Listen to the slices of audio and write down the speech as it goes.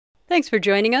Thanks for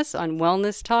joining us on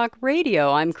Wellness Talk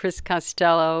Radio. I'm Chris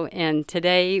Costello, and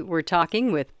today we're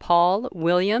talking with Paul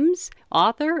Williams,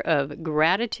 author of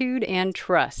Gratitude and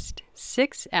Trust,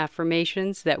 6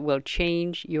 Affirmations That Will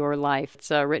Change Your Life.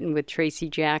 It's written with Tracy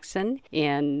Jackson,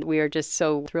 and we are just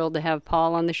so thrilled to have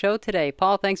Paul on the show today.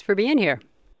 Paul, thanks for being here.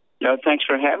 No, thanks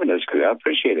for having us. I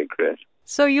appreciate it, Chris.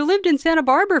 So you lived in Santa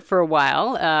Barbara for a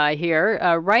while here,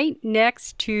 right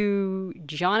next to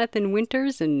Jonathan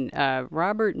Winters and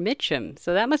Robert Mitchum.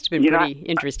 So that must have been pretty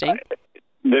interesting.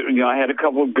 I had a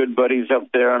couple of good buddies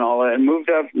up there and all that, and moved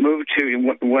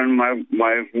to when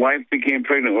my wife became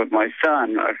pregnant with my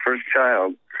son, our first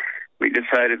child. We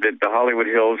decided that the Hollywood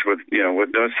Hills, with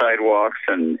no sidewalks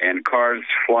and cars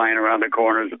flying around the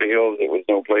corners of the hills, it was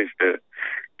no place to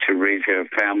raise a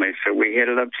family. So we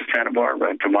headed up to Santa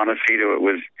Barbara, to Montecito. It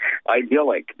was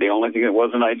idyllic. The only thing that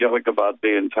wasn't idyllic about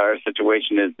the entire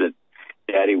situation is that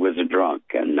Daddy was a drunk,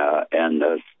 so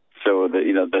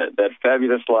that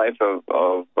fabulous life with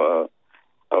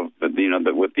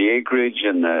the acreage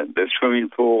and the swimming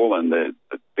pool and the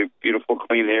beautiful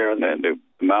clean air and the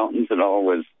mountains and all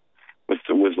was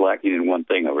lacking in one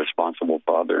thing: a responsible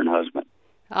father and husband.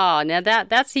 Oh, now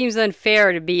that seems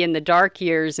unfair to be in the dark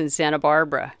years in Santa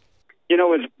Barbara.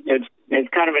 It's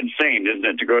kind of insane, isn't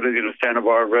it, to go to Santa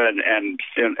Barbara and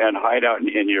hide out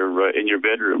in your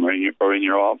bedroom or in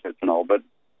your office and all. But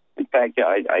in fact,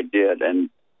 I did, and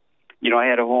I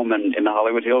had a home in the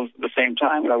Hollywood Hills at the same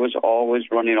time, and I was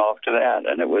always running off to that,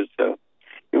 and it was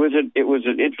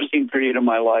an interesting period of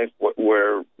my life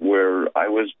where I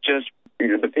was just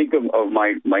the peak of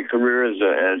my career as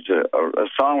a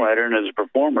songwriter and as a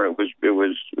performer. It was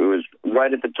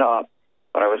right at the top,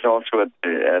 but I was also at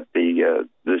the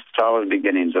solid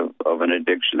beginnings of an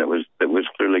addiction that was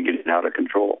clearly getting out of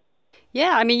control.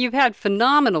 Yeah, I mean, you've had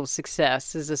phenomenal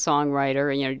success as a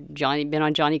songwriter. Been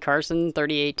on Johnny Carson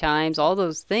 38 times, all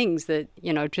those things that,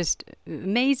 just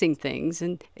amazing things.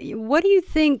 And what do you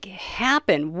think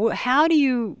happened? How do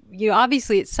you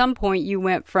obviously at some point you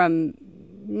went from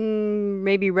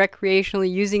maybe recreationally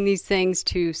using these things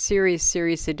to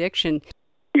serious addiction?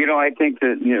 I think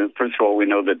that, first of all, we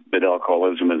know that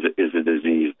alcoholism is a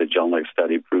disease. The John Lake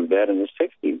study proved that in the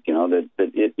 60s, that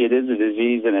it is a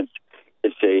disease, and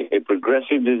it's a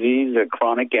progressive disease, a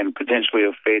chronic and potentially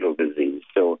a fatal disease.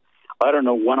 So I don't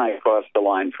know when I crossed the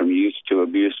line from use to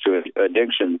abuse to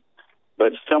addiction,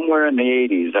 but somewhere in the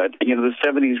 80s, the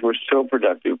 70s were so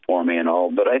productive for me and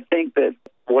all. But I think that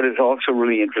what is also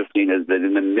really interesting is that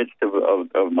in the midst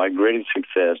of my greatest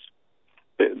success,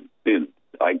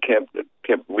 I kept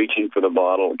reaching for the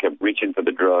bottle, kept reaching for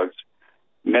the drugs,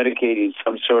 medicating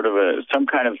some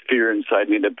kind of fear inside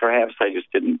me that perhaps I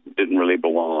just didn't really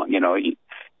belong.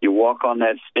 You walk on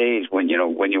that stage when you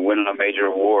win a major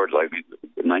award like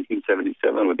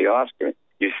 1977 with the Oscar.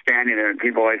 You're standing there, and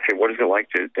people always say, "What is it like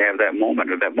to have that moment?"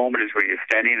 Or that moment is where you're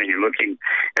standing and you're looking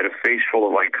at a face full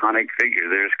of iconic figures.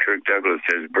 There's Kirk Douglas,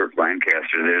 there's Burt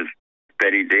Lancaster, there's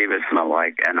Betty Davis, and the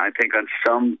like. And I think there's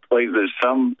some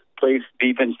place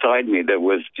deep inside me that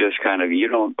was just kind of, you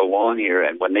don't belong here,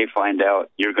 and when they find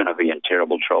out, you're going to be in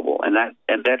terrible trouble. And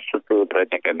that's the truth that I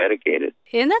think I medicated.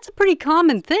 And that's a pretty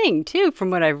common thing too,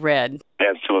 from what I've read.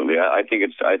 Absolutely, I think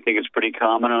it's pretty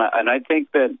common, and I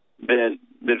think that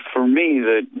for me,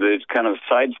 the kind of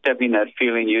sidestepping that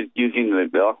feeling, using the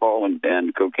alcohol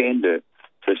and cocaine to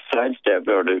sidestep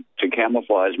or to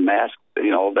camouflage, mask,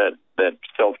 that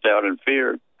self-doubt and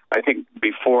fear. I think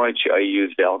before I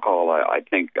used alcohol, I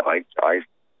think I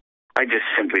just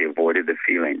simply avoided the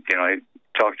feelings. I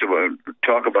talk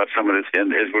about some of this,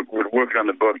 and as we're working on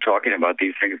the book, talking about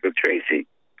these things with Tracy.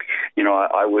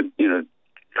 I would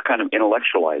kind of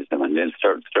intellectualize them and then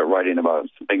start writing about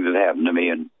some things that happened to me.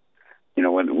 And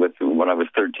when I was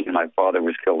 13, my father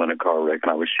was killed in a car wreck,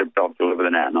 and I was shipped off to live with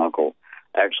an aunt and uncle.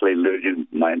 Actually, losing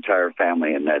my entire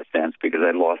family in that sense because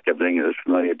I'd lost everything that was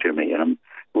familiar to me, and I'm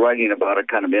writing about it,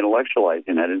 kind of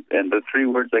intellectualizing it. And the 3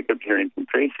 words I kept hearing from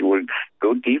Tracy were,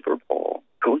 "Go deeper, Paul.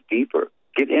 Go deeper.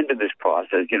 Get into this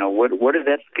process. What does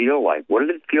that feel like? What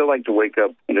does it feel like to wake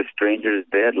up in a stranger's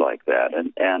bed like that?"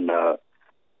 And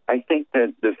I think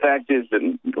that the fact is that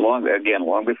long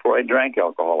before I drank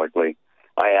alcoholically,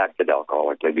 I acted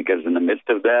alcoholically, because in the midst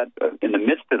of that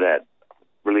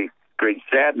really great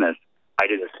sadness, I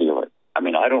didn't feel it. I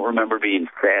mean, I don't remember being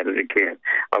sad as a kid.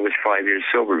 I was 5 years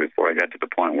sober before I got to the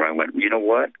point where I went, you know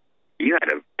what? You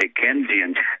had a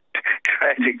Dickensian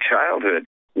tragic childhood.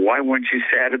 Why weren't you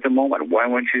sad at the moment? Why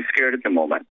weren't you scared at the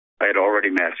moment? I had already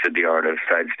mastered the art of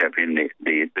sidestepping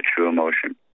the true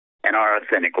emotion. And our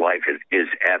authentic life is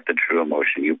at the true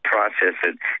emotion. You process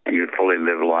it and you fully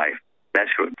live life. That's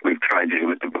what we've tried to do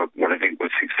with the book. What I think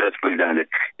was successfully done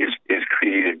is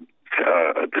created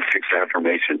the 6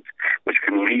 affirmations, which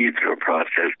can lead you through a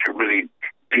process to really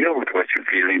deal with what you're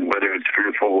feeling, whether it's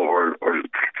fearful or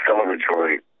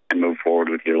celebratory, and move forward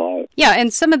with your life. Yeah,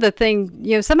 and some of the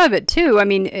thing, some of it too. I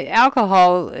mean,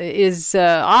 alcohol is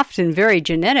often very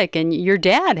genetic, and your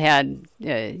dad had,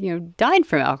 died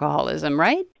from alcoholism,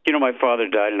 right? My father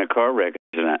died in a car wreck,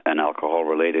 an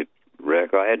alcohol-related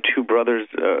wreck. I had 2 brothers,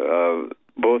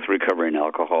 both recovering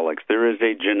alcoholics. There is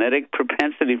a genetic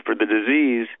propensity for the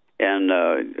disease, and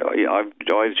I've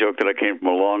always joked that I came from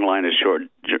a long line of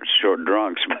short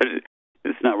drunks, but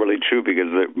it's not really true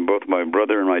because both my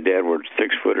brother and my dad were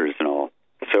 6-footers and all.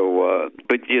 So,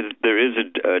 but yeah, there is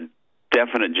a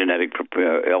definite genetic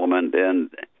element, and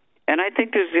I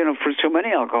think there's, for so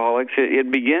many alcoholics,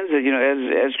 it begins,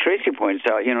 as Tracy points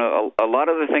out, a lot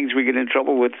of the things we get in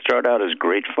trouble with start out as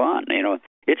great fun.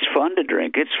 It's fun to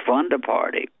drink. It's fun to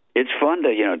party. It's fun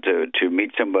to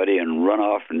meet somebody and run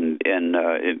off and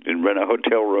rent a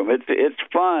hotel room. It's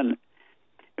fun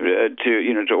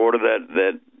to order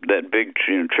that big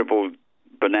triple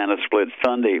banana split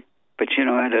sundae. But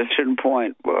at a certain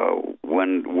point,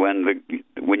 when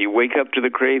you wake up to the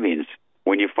cravings,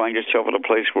 when you find yourself at a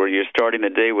place where you're starting the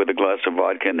day with a glass of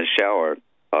vodka in the shower,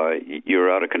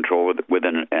 you're out of control with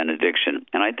an addiction.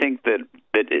 And I think that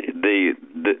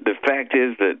the fact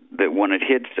is that when it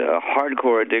hits a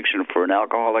hardcore addiction for an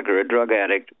alcoholic or a drug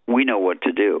addict, we know what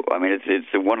to do. I mean,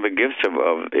 it's one of the gifts of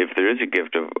if there is a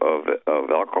gift of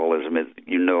alcoholism, is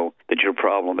that your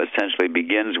problem essentially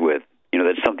begins with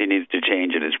that something needs to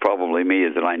change, and it's probably me,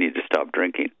 is that I need to stop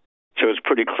drinking. So it's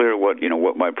pretty clear what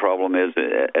my problem is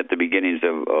at the beginnings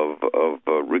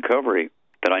of recovery,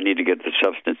 that I need to get the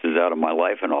substances out of my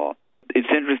life and all. It's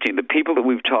interesting. The people that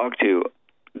we've talked to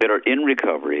that are in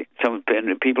recovery, some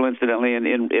people incidentally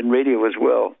in radio as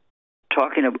well,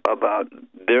 talking about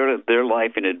their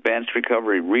life in advanced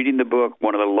recovery, reading the book.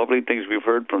 One of the lovely things we've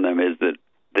heard from them is that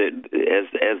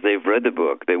as they've read the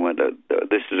book, they went,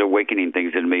 this is awakening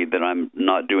things in me that I'm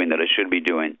not doing that I should be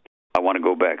doing. I want to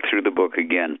go back through the book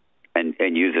again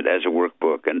and use it as a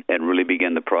workbook and really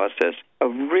begin the process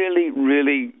of really,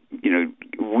 really,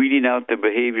 weeding out the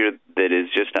behavior that is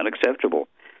just unacceptable.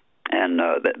 And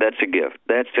that's a gift.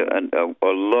 That's a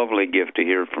lovely gift to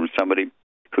hear from somebody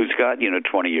who's got,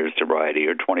 20 years sobriety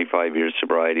or 25 years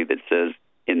sobriety that says,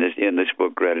 in this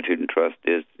book, Gratitude and Trust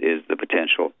is the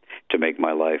potential to make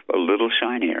my life a little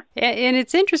shinier. And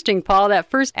it's interesting, Paul, that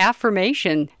first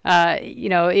affirmation,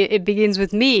 it begins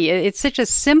with me. It's such a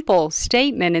simple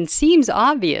statement and seems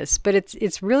obvious, but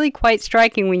it's really quite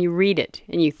striking when you read it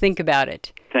and you think about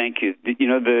it. Thank you.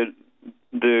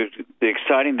 The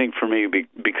exciting thing for me,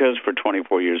 because for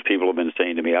 24 years people have been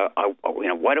saying to me,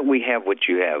 why don't we have what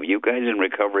you have? You guys in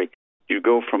recovery, you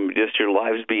go from just your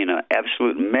lives being an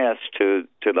absolute mess to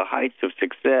the heights of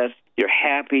success. You're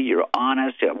happy, you're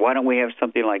honest. Why don't we have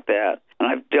something like that? And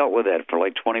I've dealt with that for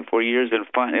like 24 years. And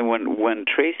finally, when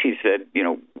Tracy said,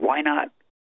 why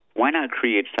not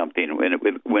create something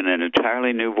with an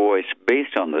entirely new voice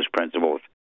based on those principles?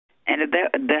 And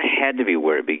that had to be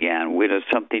where it began.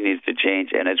 Something needs to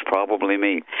change, and it's probably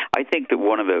me. I think that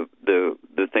one of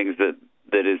the things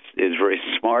that is very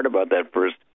smart about that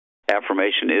first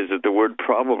affirmation is that the word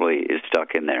probably is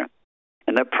stuck in there.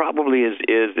 And that probably is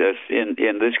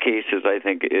in this case, I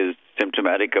think, is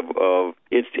symptomatic of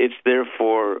it's there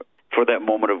for that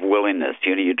moment of willingness.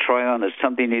 You try on that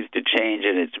something needs to change,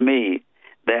 and it's me.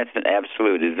 That's an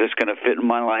absolute. Is this going to fit in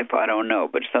my life? I don't know,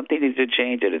 but something needs to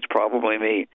change, and it's probably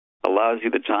me. Allows you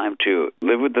the time to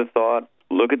live with the thought,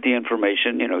 look at the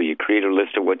information. You create a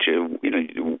list of what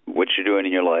you're doing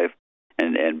in your life,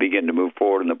 and begin to move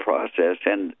forward in the process.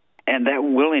 And that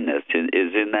willingness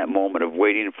is in that moment of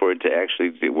waiting for it to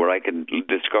actually, where I can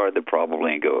discard the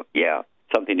probably and go, yeah,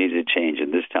 something needs to change,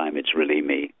 and this time it's really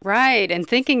me. Right, and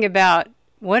thinking about,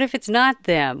 what if it's not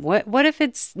them? What if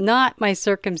it's not my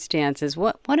circumstances?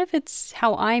 What if it's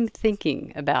how I'm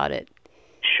thinking about it?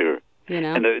 Sure.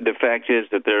 And the fact is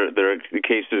that there are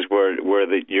cases where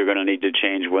you're going to need to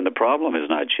change when the problem is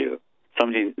not you.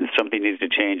 Something needs to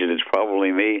change, and it's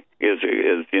probably me. There's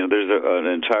an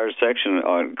entire section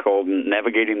called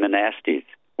Navigating the Nasties,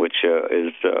 which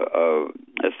is a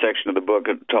section of the book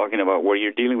talking about where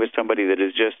you're dealing with somebody that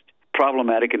is just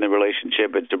problematic in the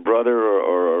relationship. It's a brother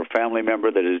or a family member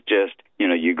that is just,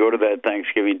 you go to that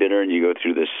Thanksgiving dinner and you go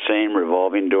through the same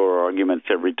revolving door arguments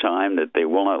every time, that they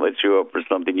will not let you up for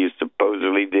something you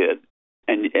supposedly did.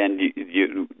 And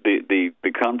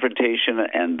the confrontation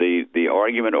and the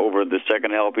argument over the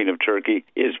second helping of turkey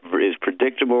is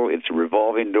predictable. It's a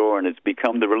revolving door, and it's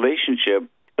become the relationship.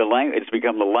 It's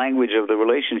become the language of the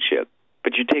relationship.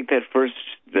 But you take that first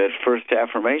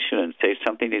affirmation and say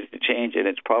something needs to change, and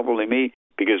it's probably me.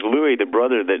 Because Louis, the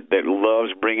brother that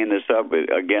loves bringing this up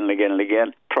again and again and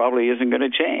again, probably isn't going to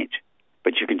change.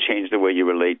 But you can change the way you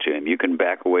relate to him. You can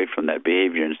back away from that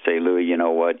behavior and say, Louis, you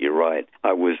know what? You're right.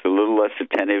 I was a little less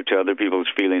attentive to other people's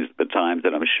feelings at the times,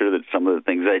 and I'm sure that some of the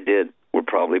things I did were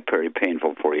probably very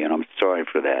painful for you, and I'm sorry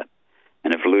for that.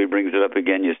 And if Louis brings it up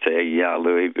again, you say, yeah,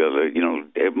 Louis,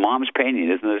 Mom's painting,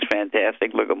 isn't this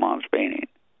fantastic? Look at Mom's painting.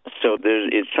 So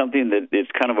it's something that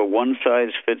it's kind of a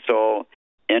one-size-fits-all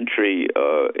entryway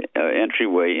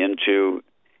into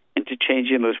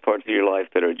changing those parts of your life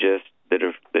that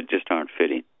just aren't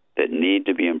fitting, that need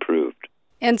to be improved.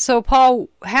 And so, Paul,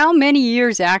 how many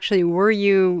years actually were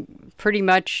you pretty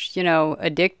much,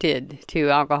 addicted to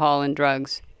alcohol and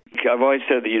drugs? I've always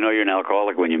said that you're an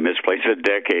alcoholic when you misplace a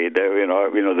decade.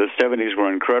 The 70s were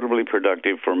incredibly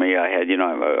productive for me. I had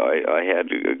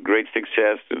great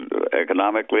success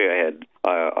economically.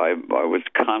 I was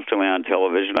constantly on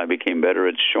television. I became better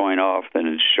at showing off than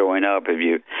at showing up. If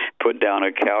you put down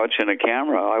a couch and a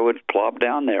camera, I would plop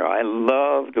down there. I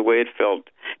loved the way it felt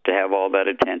to have all that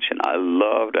attention.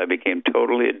 I became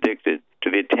totally addicted to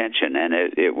the attention, and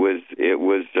it was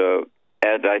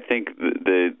at, I think,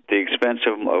 the expense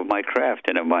of my craft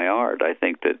and of my art. I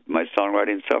think that my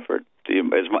songwriting suffered.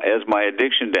 As my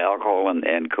addiction to alcohol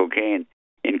and cocaine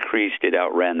increased, it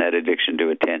outran that addiction to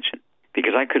attention.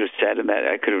 Because I could have sat in that,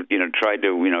 I could have, tried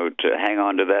to hang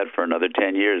on to that for another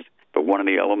 10 years. But one of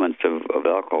the elements of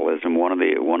alcoholism,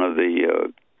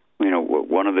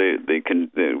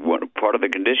 part of the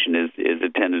condition is a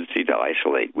tendency to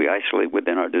isolate. We isolate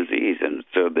within our disease, and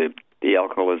so the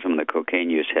alcoholism and the cocaine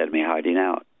use had me hiding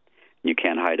out. You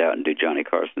can't hide out and do Johnny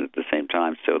Carson at the same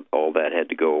time, so all that had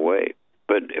to go away.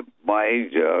 But my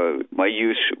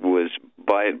use was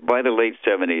by the late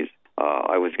 70s.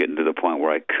 I was getting to the point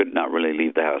where I could not really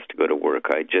leave the house to go to work.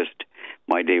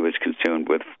 My day was consumed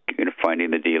with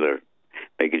finding the dealer,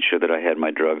 making sure that I had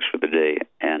my drugs for the day,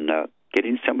 and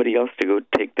getting somebody else to go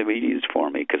take the meetings for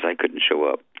me because I couldn't show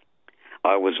up.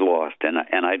 I was lost, and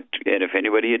if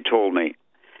anybody had told me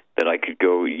that I could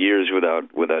go years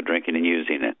without drinking and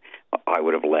using it, I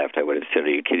would have laughed. I would have said, "Are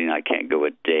you kidding? I can't go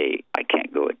a day. I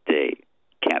can't go a day.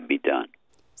 Can't be done."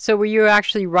 So were you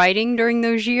actually writing during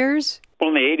those years? Well,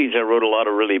 in the 80s, I wrote a lot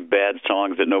of really bad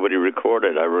songs that nobody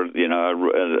recorded. And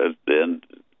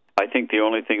I think the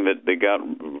only thing that got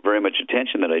very much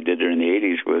attention that I did during the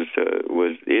 80s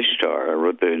was Ishtar. I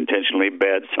wrote the intentionally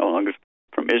bad songs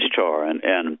from Ishtar,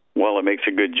 and while it makes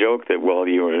a good joke that, well,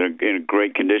 you were in a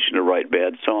great condition to write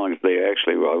bad songs, they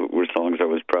actually were songs I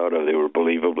was proud of. They were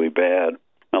believably bad.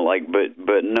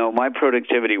 But no, my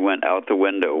productivity went out the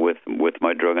window with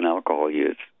my drug and alcohol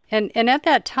use. And at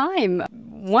that time,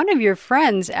 one of your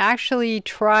friends actually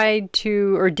tried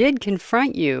to, or did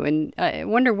confront you, and I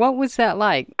wonder, what was that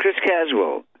like? Chris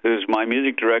Caswell, who's my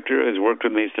music director, has worked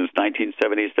with me since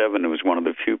 1977, and was one of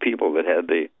the few people that had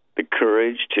the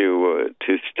courage to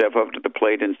step up to the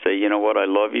plate and say, you know what, I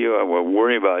love you, I will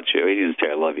worry about you. He didn't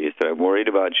say I love you, he said, I'm worried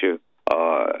about you.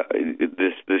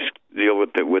 This deal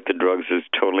with the drugs is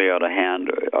totally out of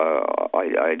hand.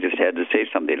 I just had to say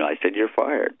something, and I said, you're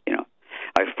fired,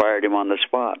 I fired him on the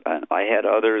spot. I had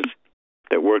others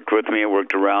that worked with me and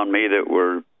worked around me that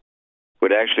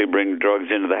would actually bring drugs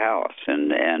into the house.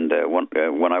 And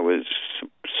when I was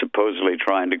supposedly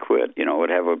trying to quit, would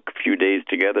have a few days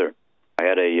together. I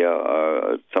had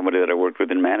somebody that I worked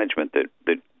with in management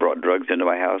that brought drugs into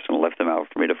my house and left them out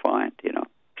for me to find.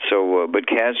 So, but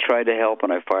Kaz tried to help,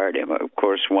 and I fired him. Of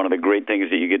course, one of the great things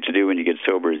that you get to do when you get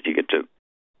sober is you get to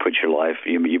put your life,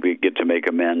 you get to make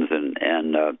amends, and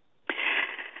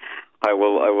I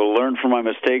will learn from my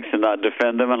mistakes and not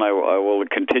defend them, and I will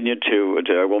continue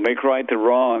I will make right the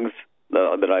wrongs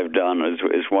that I've done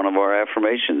is one of our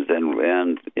affirmations,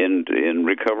 and in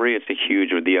recovery it's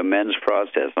the amends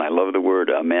process, and I love the word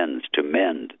amends, to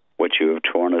mend what you have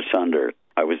torn asunder.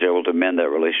 I was able to mend that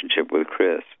relationship with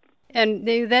Chris. And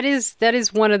that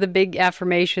is one of the big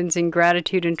affirmations in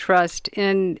gratitude and trust.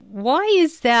 And why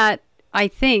is that, I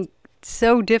think,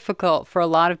 so difficult for a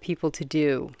lot of people to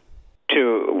do?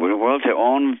 To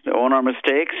own our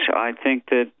mistakes. I think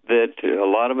that a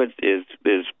lot of it is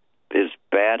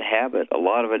bad habit. A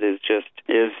lot of it is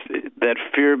that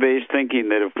fear-based thinking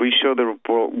that if we show the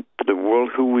world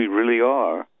who we really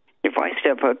are, if I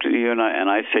step up to you and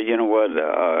I say, you know what,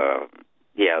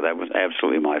 yeah, that was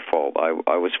absolutely my fault.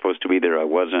 I was supposed to be there. I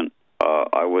wasn't.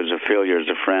 I was a failure as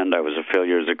a friend. I was a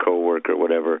failure as a coworker,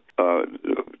 whatever.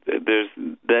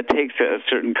 That takes a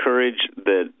certain courage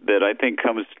that I think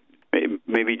comes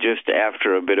maybe just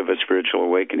after a bit of a spiritual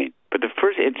awakening. But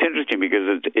it's interesting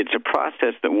because it's a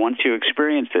process that once you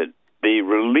experience it, the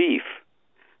relief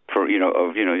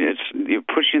you're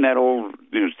pushing that old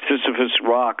Sisyphus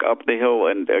rock up the hill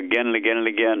and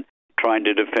again, trying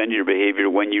to defend your behavior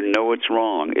when you know it's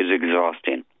wrong is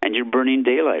exhausting. And you're burning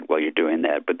daylight while you're doing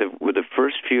that. But with the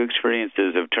first few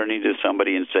experiences of turning to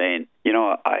somebody and saying,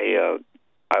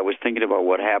 I was thinking about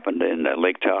what happened in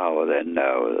Lake Tahoe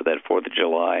that 4th of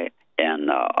July,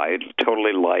 and I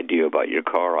totally lied to you about your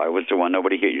car. I was the one.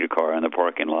 Nobody hit your car in the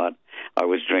parking lot. I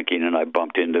was drinking, and I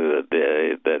bumped into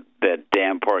that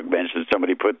damn park bench that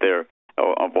somebody put there,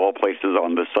 of all places,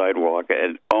 on the sidewalk,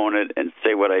 and own it and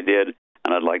say what I did.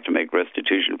 And I'd like to make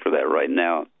restitution for that right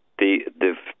now.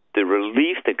 The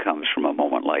relief that comes from a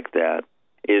moment like that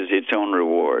is its own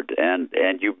reward, and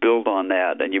you build on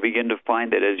that, and you begin to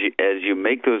find that as you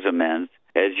make those amends,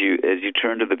 as you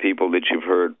turn to the people that you've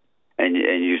hurt, and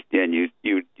you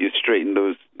straighten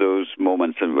those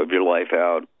moments of your life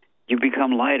out, you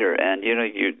become lighter, and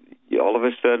you all of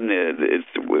a sudden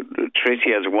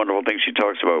Tracy has a wonderful thing she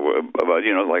talks about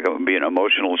like being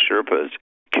emotional Sherpas,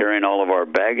 carrying all of our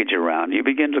baggage around. You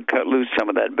begin to cut loose some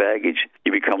of that baggage.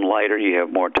 You become lighter. You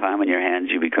have more time on your hands.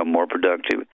 You become more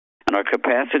productive. And our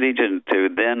capacity to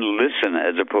then listen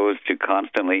as opposed to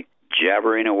constantly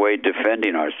jabbering away,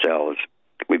 defending ourselves,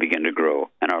 we begin to grow,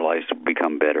 and our lives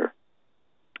become better.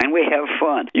 And we have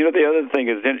fun. The other thing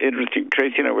is interesting.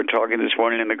 Tracy and I were talking this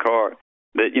morning in the car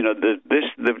that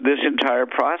this entire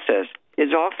process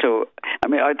is also,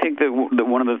 I think that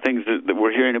one of the things that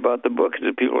we're hearing about the book is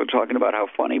that people are talking about how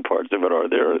funny parts of it are.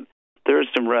 There are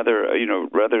some rather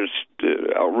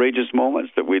outrageous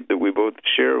moments that we both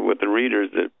share with the readers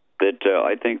that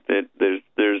I think that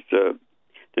there's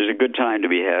a good time to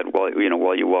be had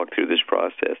while you walk through this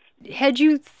process. Had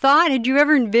you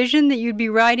ever envisioned that you'd be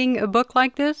writing a book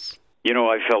like this?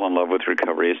 I fell in love with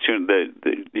recovery as soon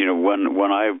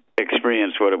when I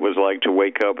experienced what it was like to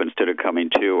wake up instead of coming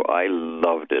to. I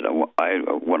loved it.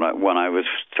 When I was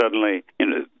suddenly,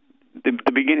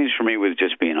 the beginnings for me was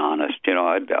just being honest.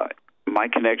 My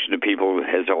connection to people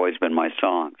has always been my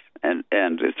songs, and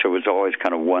so it's always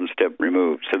kind of one step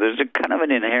removed. So there's a kind of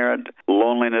an inherent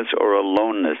loneliness or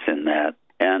aloneness in that,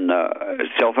 and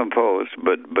self-imposed,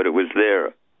 but it was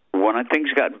there. When things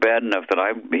got bad enough that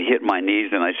I hit my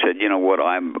knees and I said, you know what,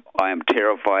 I am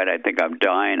terrified. I think I'm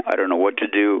dying. I don't know what to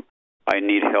do. I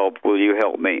need help. Will you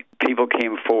help me? People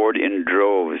came forward in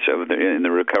droves in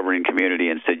the recovering community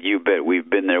and said, you bet, we've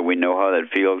been there. We know how that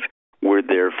feels. We're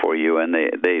there for you. And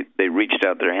they reached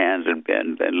out their hands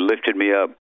and lifted me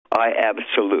up. I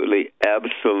absolutely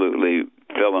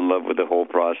fell in love with the whole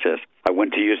process. I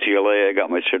went to UCLA. I got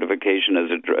my certification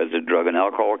as a drug and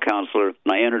alcohol counselor,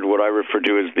 and I entered what I refer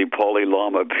to as the Polly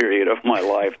Lama period of my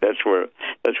life. That's where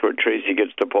Tracy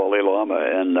gets to Polly Lama,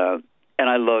 and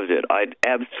I loved it. I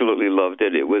absolutely loved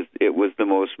it. It was the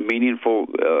most meaningful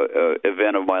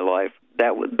event of my life.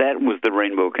 That was the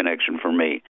rainbow connection for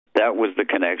me. That was the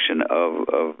connection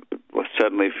of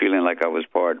suddenly feeling like I was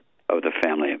part of the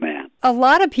family of man. A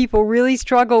lot of people really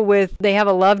struggle with, they have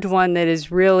a loved one that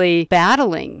is really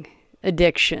battling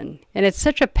addiction. And it's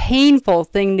such a painful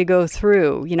thing to go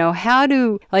through.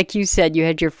 Like you said, you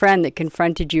had your friend that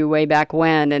confronted you way back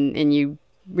when, and you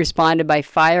responded by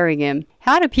firing him.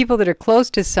 How do people that are close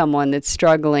to someone that's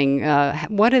struggling,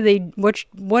 what do they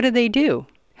do?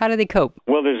 How do they cope?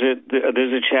 Well, there's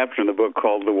a chapter in the book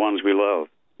called The Ones We Love,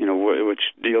 which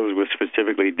deals with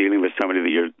specifically dealing with somebody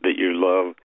that you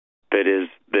love that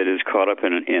is caught up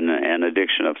in an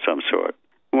addiction of some sort.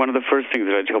 One of the first things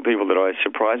that I tell people that always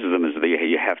surprises them is that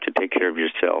you have to take care of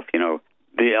yourself.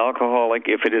 The alcoholic,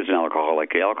 if it is an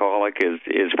alcoholic, the alcoholic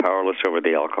is powerless over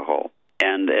the alcohol.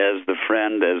 And as the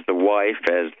friend, as the wife,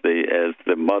 as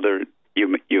the mother,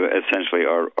 you essentially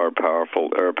are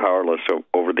powerless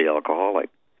over the alcoholic.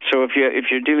 So if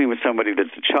you're dealing with somebody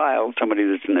that's a child, somebody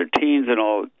that's in their teens and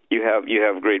all, you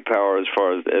have great power as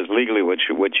far as legally what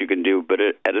you can do. But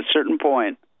at a certain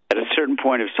point,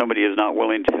 if somebody is not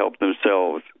willing to help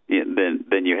themselves,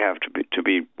 then you have to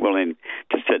be willing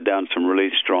to set down some really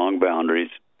strong boundaries.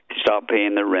 Stop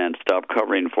paying the rent. Stop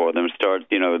covering for them. Start.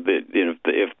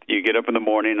 If you get up in the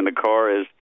morning and the car is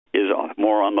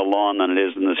more on the lawn than it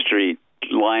is in the street,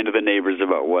 lying to the neighbors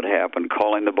about what happened,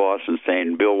 calling the boss and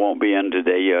saying, Bill won't be in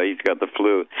today. Yeah, he's got the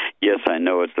flu. Yes, I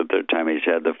know it's the third time he's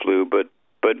had the flu, but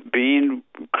being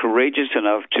courageous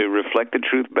enough to reflect the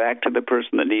truth back to the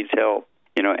person that needs help,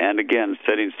 and again,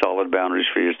 setting solid boundaries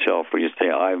for yourself where you say,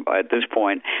 at this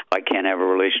point, I can't have a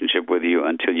relationship with you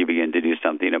until you begin to do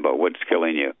something about what's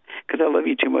killing you, because I love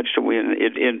you too much to win.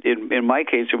 In my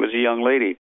case, it was a young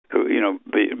lady who,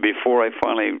 before I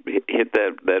finally hit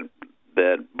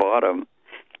that bottom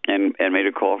and made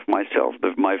a call for myself,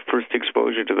 my first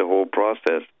exposure to the whole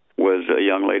process was a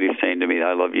young lady saying to me,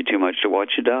 "I love you too much to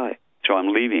watch you die, so I'm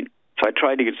leaving." So I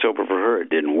tried to get sober for her. It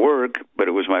didn't work, but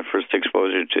it was my first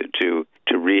exposure to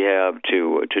rehab,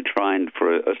 to trying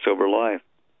for a sober life.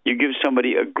 You give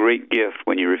somebody a great gift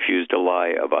when you refuse to lie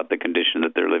about the condition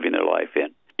that they're living their life in.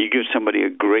 You give somebody a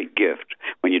great gift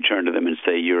when you turn to them and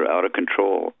say, "You're out of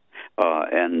control,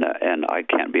 and I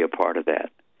can't be a part of that.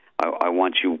 I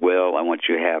want you well. I want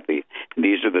you happy. And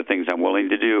these are the things I'm willing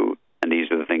to do, and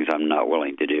these are the things I'm not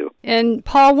willing to do." And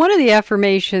Paul, one of the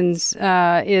affirmations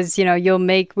is, you'll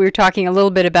make. We were talking a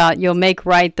little bit about you'll make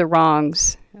right the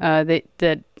wrongs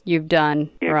that you've done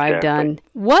or Exactly. I've done.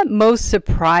 What most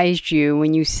surprised you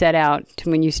when you set out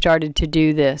when you started to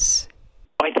do this?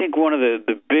 I think one of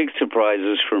the big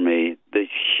surprises for me, the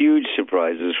huge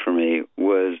surprises for me,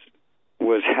 was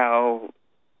how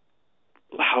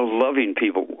loving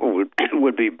people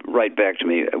would be right back to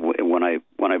me when I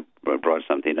brought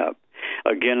something up.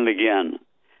 Again and again,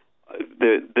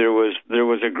 there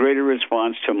was a greater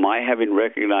response to my having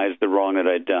recognized the wrong that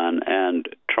I'd done and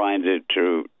trying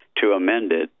to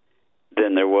amend it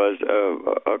than there was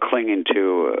a clinging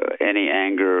to any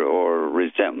anger or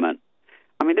resentment.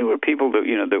 I mean, there were people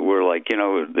that were like,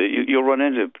 you'll run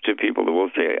into people that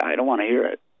will say, "I don't want to hear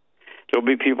it." There'll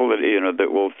be people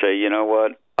that will say, "You know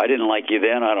what? I didn't like you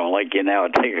then. I don't like you now.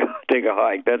 Take a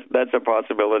hike." That's a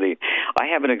possibility. I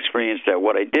haven't experienced that.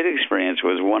 What I did experience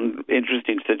was one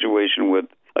interesting situation with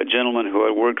a gentleman who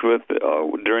I worked with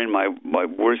during my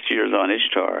worst years on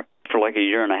Ishtar for like a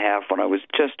year and a half when I was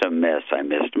just a mess. I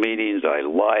missed meetings. I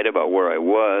lied about where I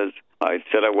was. I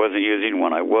said I wasn't using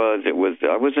when I was.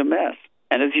 I was a mess.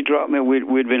 And as he dropped me, we'd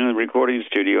been in the recording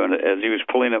studio, and as he was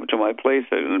pulling up to my place,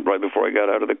 right before I got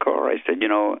out of the car, I said,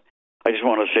 "I just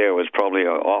want to say I was probably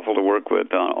awful to work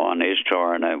with on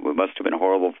Ishtar, and it must have been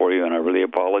horrible for you, and I really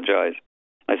apologize."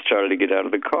 I started to get out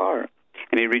of the car,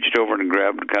 and he reached over and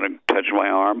kind of touched my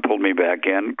arm, pulled me back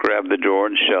in, grabbed the door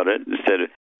and shut it, and said, "If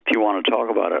you want to talk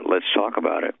about it, let's talk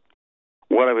about it."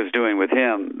 What I was doing with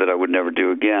him that I would never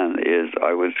do again is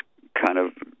I was kind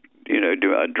of,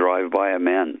 doing a drive-by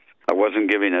amends. I wasn't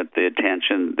giving it the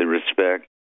attention, the respect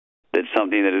that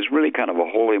something that is really kind of a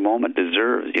holy moment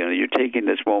deserves. You're taking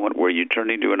this moment where you're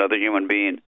turning to another human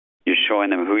being. You're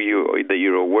showing them that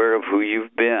you're aware of who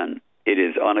you've been. It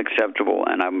is unacceptable,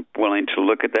 and I'm willing to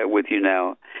look at that with you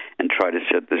now and try to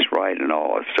set this right and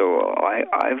all. So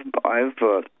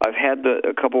I've had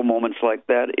a couple moments like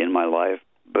that in my life,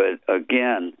 but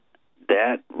again,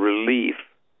 that relief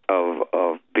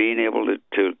of being able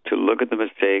to look at the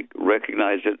mistake,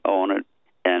 recognize it, own it,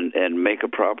 and make a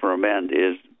proper amend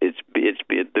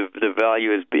the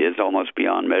value is almost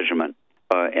beyond measurement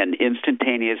and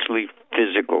instantaneously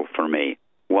physical for me.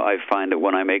 Well, I find that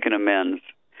when I make an amends,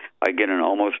 I get an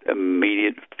almost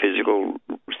immediate physical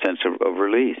sense of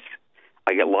release.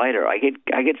 I get lighter. I get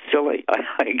silly.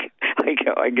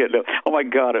 I get, oh my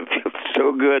God, it feels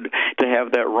so good to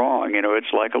have that wrong.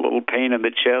 It's like a little pain in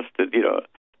the chest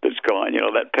that's gone.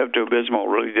 That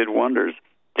Pepto-Bismol really did wonders.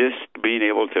 Just being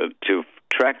able to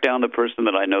track down the person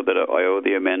that I know that I owe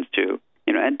the amends to,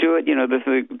 and do it.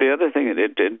 The other thing,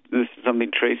 this is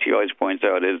something Tracy always points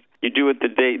out, is you do it the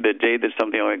day that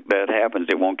something like that happens.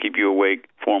 It won't keep you awake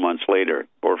 4 months later,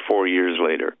 or 4 years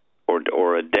later,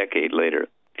 or a decade later.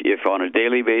 If on a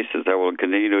daily basis, I will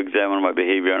continue to examine my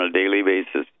behavior on a daily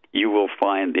basis, you will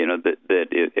find,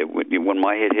 when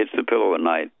my head hits the pillow at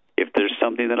night, if there's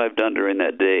something that I've done during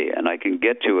that day and I can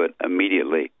get to it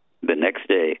immediately the next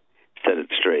day, set it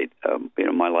straight,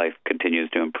 my life continues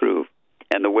to improve.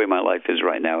 And the way my life is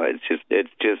right now, it's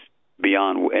just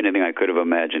beyond anything I could have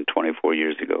imagined 24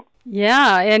 years ago.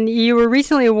 Yeah, and you were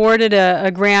recently awarded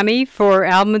a Grammy for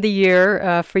Album of the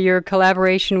Year for your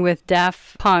collaboration with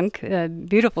Daft Punk.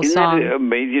 Beautiful song. Isn't that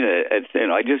amazing?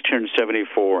 I just turned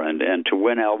 74, and to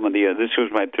win Album of the Year, this was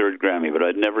my third Grammy, but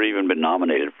I'd never even been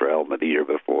nominated for Album of the Year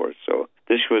before. So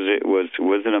this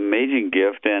was an amazing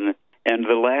gift, and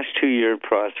the last 2-year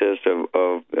process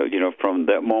of from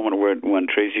that moment when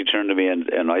Tracy turned to me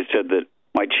and I said that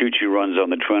my choo-choo runs on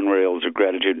the twin rails of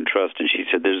gratitude and trust, and she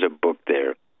said, "There's a book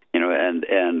there."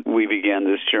 And we began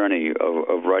this journey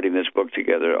of writing this book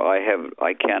together. I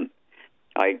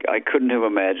couldn't have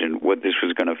imagined what this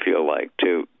was going to feel like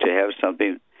to have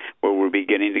something where we're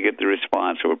beginning to get the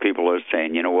response where people are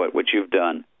saying, "You know what you've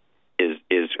done is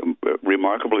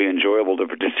remarkably enjoyable to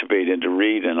participate in, to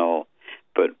read and all,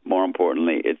 but more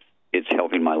importantly, it's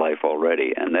helping my life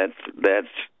already." And that's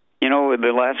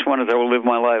the last one is I will live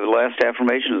my life. The last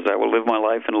affirmation is I will live my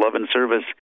life in love and service,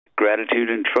 gratitude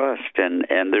and trust, and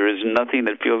there is nothing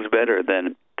that feels better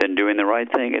than doing the right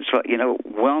thing. It's,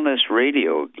 wellness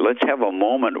radio. Let's have a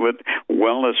moment with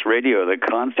wellness radio. The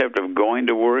concept of going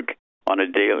to work on a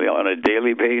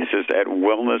daily basis at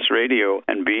wellness radio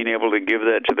and being able to give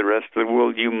that to the rest of the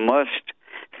world, you must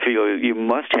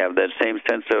have that same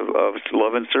sense of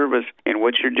love and service in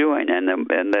what you're doing, and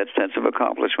that sense of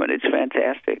accomplishment. It's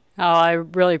fantastic. Oh, I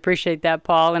really appreciate that,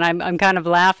 Paul. And I'm kind of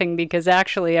laughing because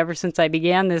actually, ever since I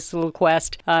began this little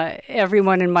quest,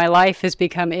 everyone in my life has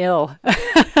become ill.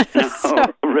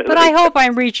 Really? But I hope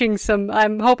I'm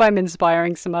I'm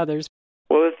inspiring some others.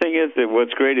 Well, the thing is that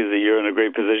what's great is that you're in a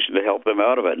great position to help them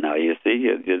out of it now. You see,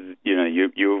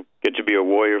 you get to be a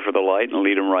warrior for the light and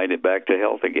lead them right back to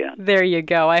health again. There you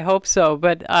go. I hope so.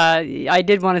 But I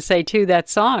did want to say, too, that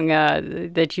song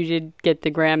that you did get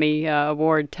the Grammy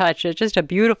Award, Touch, it's just a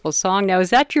beautiful song. Now, is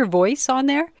that your voice on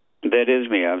there? That is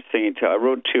me. I'm singing. I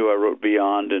wrote two. I wrote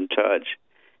Beyond and Touch.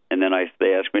 And then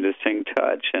they asked me to sing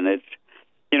Touch. And it's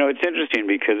interesting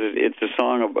because it's a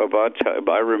song about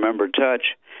I Remember Touch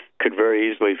could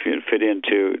very easily fit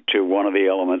into one of the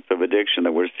elements of addiction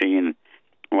that we're seeing.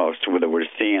 Well, that we're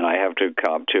seeing, I have to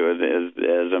cop to it,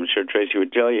 as I'm sure Tracy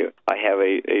would tell you. I have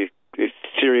a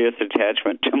serious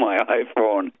attachment to my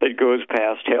iPhone that goes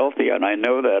past healthy, and I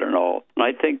know that and all. And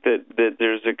I think that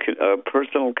there's a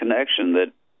personal connection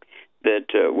that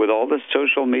with all the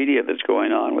social media that's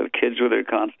going on, with kids with their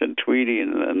constant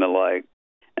tweeting and the like,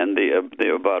 and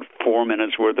the about 4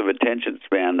 minutes worth of attention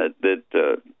span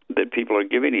that people are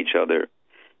giving each other,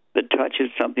 the touch is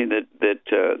something that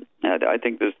I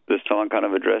think this song kind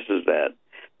of addresses that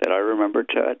I remember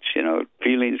touch.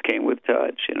 Feelings came with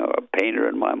touch. A painter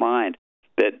in my mind.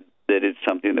 That it's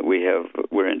something that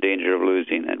we're in danger of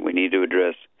losing, and we need to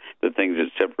address the things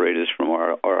that separate us from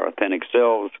our authentic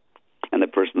selves, and the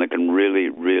person that can really,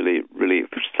 really, really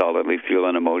solidly feel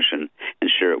an emotion and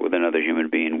share it with another human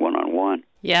being one-on-one.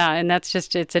 Yeah, and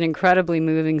it's an incredibly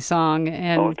moving song.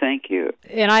 And, thank you.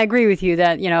 And I agree with you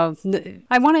that,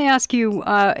 I want to ask you,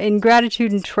 in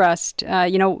Gratitude and Trust,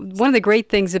 one of the great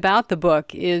things about the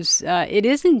book is it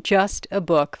isn't just a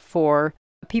book for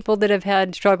people that have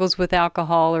had struggles with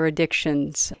alcohol or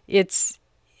addictions. It's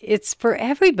for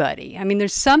everybody. I mean,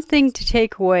 there's something to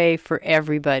take away for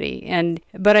everybody.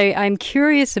 But I'm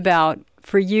curious about,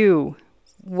 for you,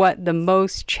 what the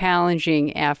most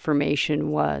challenging affirmation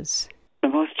was. The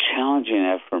most challenging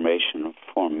affirmation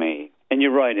for me, and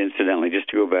you're right, incidentally, just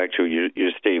to go back to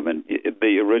your statement,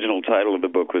 the original title of the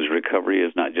book was Recovery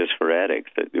is Not Just for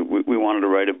Addicts. We wanted to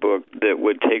write a book that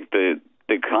would take the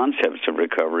concepts of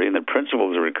recovery and the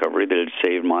principles of recovery that had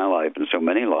saved my life and so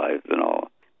many lives and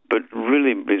all, but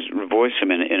really voice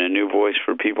them in a new voice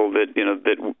for people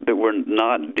that were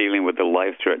not dealing with a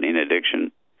life-threatening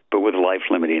addiction, but with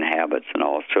life-limiting habits and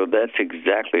all. So that's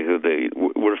exactly who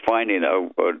we're finding a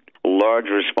large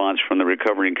response from the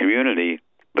recovering community,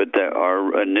 but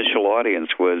our initial audience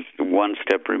was one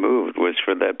step removed, was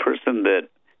for that person that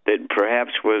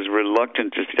perhaps was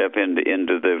reluctant to step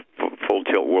into the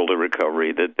full-tilt world of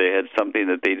recovery, that they had something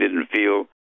that they didn't feel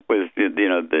was,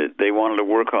 that they wanted to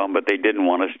work on, but they didn't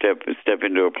want to step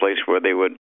into a place where they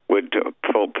would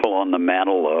pull on the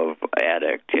mantle of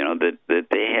addict, that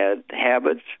they had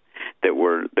habits that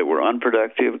were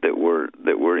unproductive, that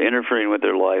were interfering with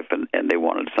their life, and they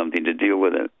wanted something to deal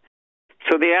with it.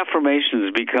 So the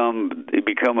affirmations become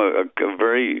a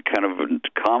very kind of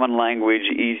common language,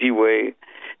 easy way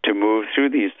to move through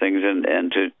these things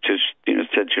and to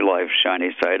set your life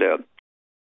shiny side up.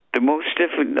 The most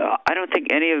difficult, I don't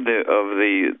think any of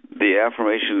the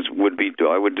affirmations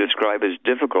I would describe as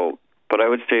difficult, but I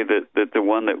would say that the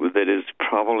one that is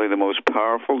probably the most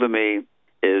powerful to me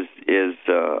is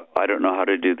I don't know how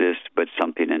to do this, but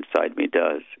something inside me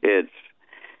does.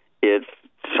 It's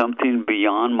something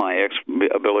beyond my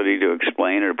ability to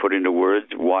explain or put into words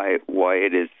why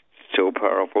it is so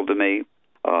powerful to me.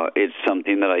 It's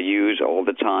something that I use all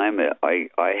the time. I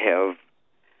have,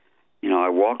 I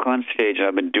walk on stage.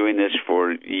 I've been doing this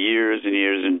for years and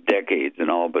years and decades and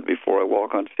all, but before I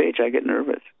walk on stage, I get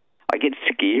nervous. I get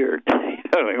scared.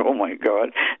 Oh my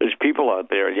God, there's people out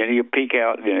there. You peek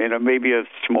out, maybe a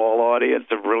small audience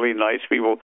of really nice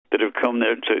people that have come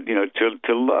there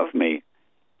to love me.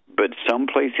 But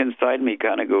someplace inside me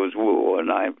kind of goes, whoa, and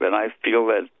I feel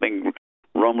that thing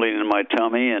rumbling in my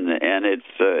tummy, and it's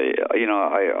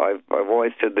I've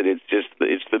always said that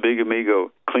it's the big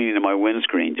amigo cleaning my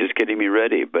windscreen, just getting me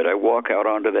ready. But I walk out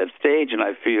onto that stage and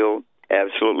I feel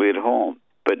absolutely at home.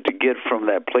 But to get from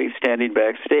that place standing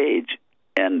backstage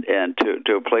and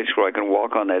to a place where I can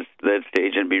walk on that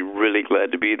stage and be really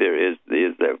glad to be there is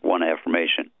that one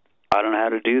affirmation. I don't know how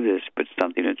to do this, but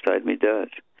something inside me does.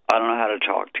 I don't know how to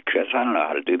talk to Chris. I don't know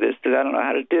how to do this. I don't know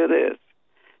how to do this,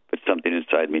 but something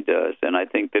inside me does. And I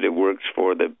think that it works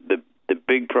for the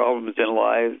big problems in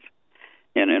lives,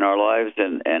 in our lives,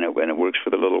 and it works for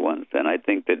the little ones. And I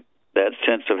think that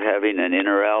sense of having an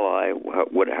inner ally,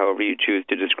 however you choose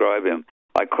to describe him,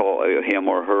 I call him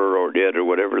or her or it or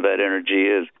whatever that energy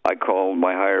is, I call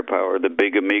my higher power the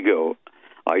big amigo.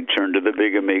 I turn to the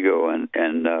big amigo,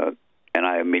 and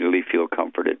I immediately feel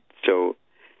comforted. So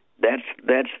that's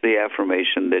the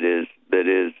affirmation that is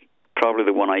probably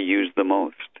the one I use the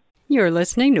most. You're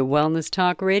listening to Wellness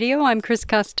Talk Radio. I'm Chris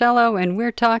Costello, and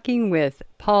we're talking with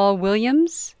Paul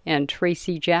Williams and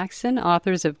Tracy Jackson,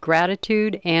 authors of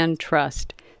Gratitude and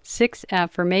Trust, 6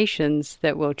 affirmations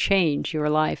that will change your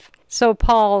life. So,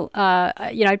 Paul,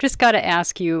 I've just got to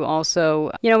ask you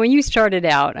also, when you started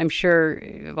out, I'm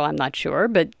not sure,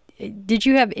 but did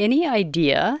you have any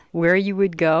idea where you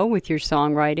would go with your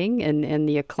songwriting and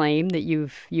the acclaim that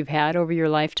you've had over your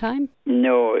lifetime?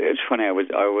 No, it's funny. I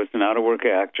was an out-of-work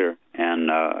actor, and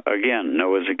again, no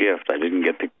was a gift. I didn't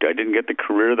get the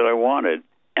career that I wanted,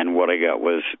 and what I got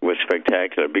was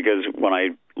spectacular. Because when I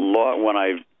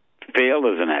failed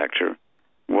as an actor,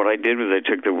 what I did was I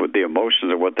took the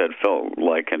emotions of what that felt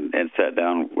like and sat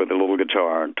down with a little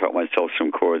guitar and taught myself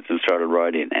some chords and started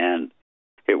writing, and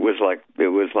it was like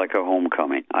a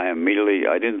homecoming. I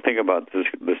didn't think about the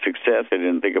success. I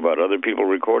didn't think about other people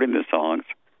recording the songs.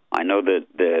 I know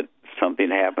that something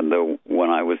happened though when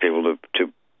I was able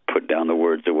to put down the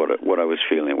words of what I was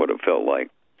feeling, what it felt like.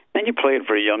 Then you play it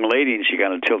for a young lady, and she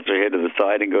kind of tilts her head to the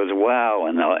side and goes, "Wow!"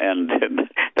 And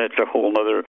that's a whole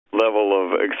other level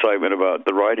of excitement about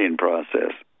the writing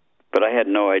process. But I had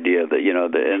no idea that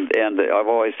and I've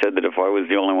always said that if I was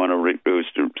the only one who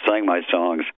sang my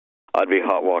songs, I'd be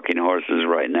hot walking horses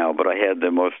right now. But I had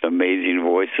the most amazing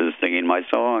voices singing my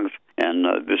songs. And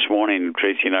this morning,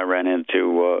 Tracy and I ran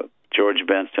into George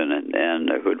Benson, and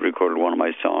who had recorded one of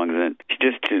my songs. And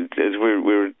just as we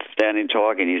were standing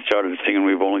talking, he started singing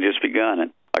 "We've Only Just Begun."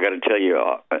 And I got to tell you,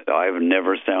 I've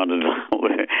never sounded.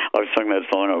 I've sung that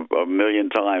song a million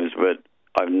times, but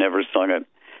I've never sung it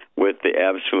with the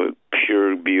absolute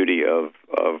pure beauty of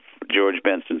George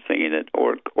Benson singing it,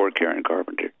 or Karen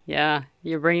Carpenter. Yeah,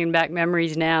 you're bringing back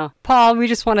memories now. Paul, we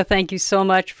just want to thank you so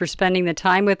much for spending the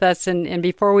time with us. And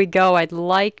before we go, I'd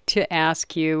like to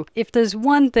ask you, if there's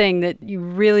one thing that you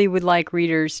really would like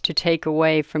readers to take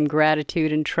away from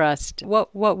Gratitude and Trust,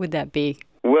 what would that be?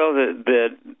 Well,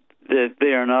 that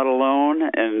they are not alone,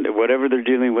 and whatever they're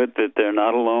dealing with, that they're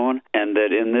not alone, and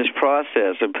that in this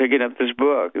process of picking up this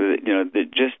book,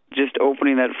 just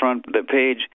opening the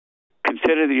page,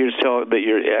 consider that you're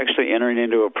actually entering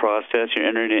into a process. You're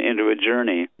entering into a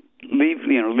journey. Leave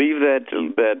that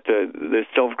the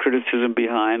self-criticism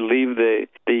behind. Leave the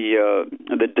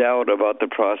doubt about the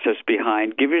process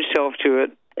behind. Give yourself to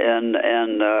it, and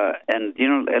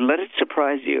let it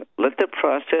surprise you. Let the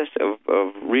process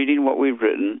of reading what we've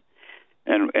written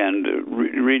and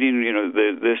reading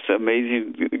this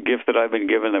amazing gift that I've been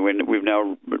given that we've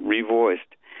now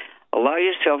revoiced. Allow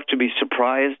yourself to be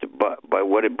surprised by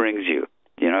what it brings you.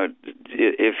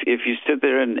 If you sit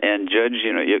there and judge,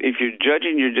 if you're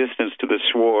judging your distance to the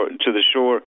shore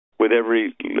with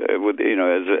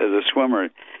as a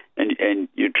swimmer, and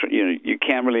you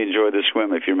can't really enjoy the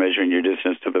swim if you're measuring your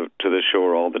distance to the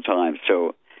shore all the time.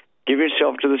 So give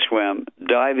yourself to the swim,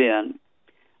 dive in,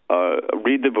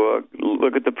 read the book,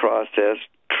 look at the process,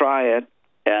 try it,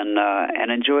 and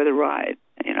enjoy the ride.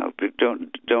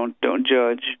 Don't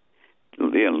judge.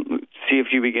 See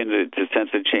if you begin to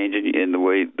sense a change in the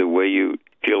way you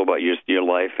feel about your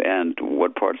life and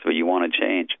what parts of it you want to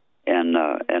change, and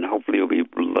hopefully you'll be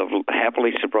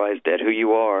happily surprised at who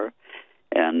you are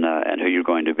and who you're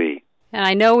going to be. And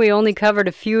I know we only covered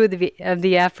a few of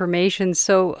the affirmations.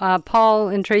 So, Paul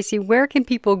and Tracy, where can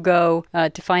people go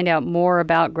to find out more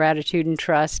about Gratitude and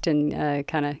Trust and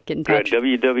kind of get in touch?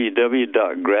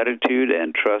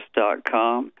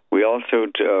 www.gratitudeandtrust.com. We also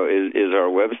is our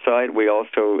website. We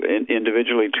also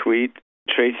individually tweet.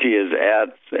 Tracy is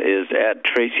at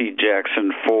Tracy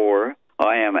Jackson 4.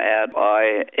 I am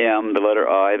the letter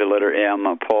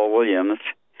M, Paul Williams.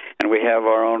 And we have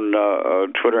our own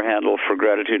Twitter handle for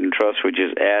Gratitude and Trust, which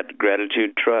is at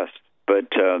Gratitude Trust.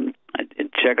 But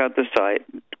check out the site,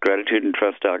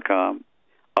 gratitudeandtrust.com.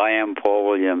 I am Paul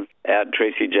Williams, at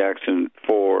Tracy Jackson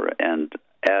 4, and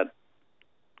at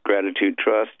Gratitude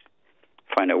Trust.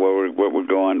 Find out where we're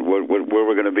going, where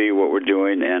we're going to be, what we're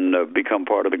doing, and become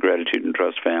part of the Gratitude and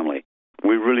Trust family.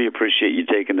 We really appreciate you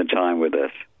taking the time with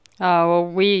us. Well,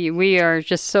 we are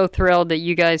just so thrilled that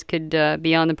you guys could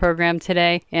be on the program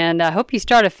today, and I hope you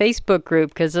start a Facebook group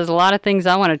because there's a lot of things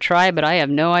I want to try, but I have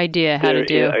no idea how to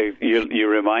do. You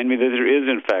remind me that there is,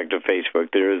 in fact, a Facebook.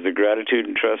 There is the Gratitude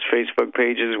and Trust Facebook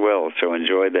page as well, so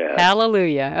enjoy that.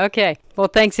 Hallelujah. Okay. Well,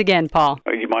 thanks again, Paul.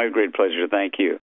 My great pleasure. Thank you.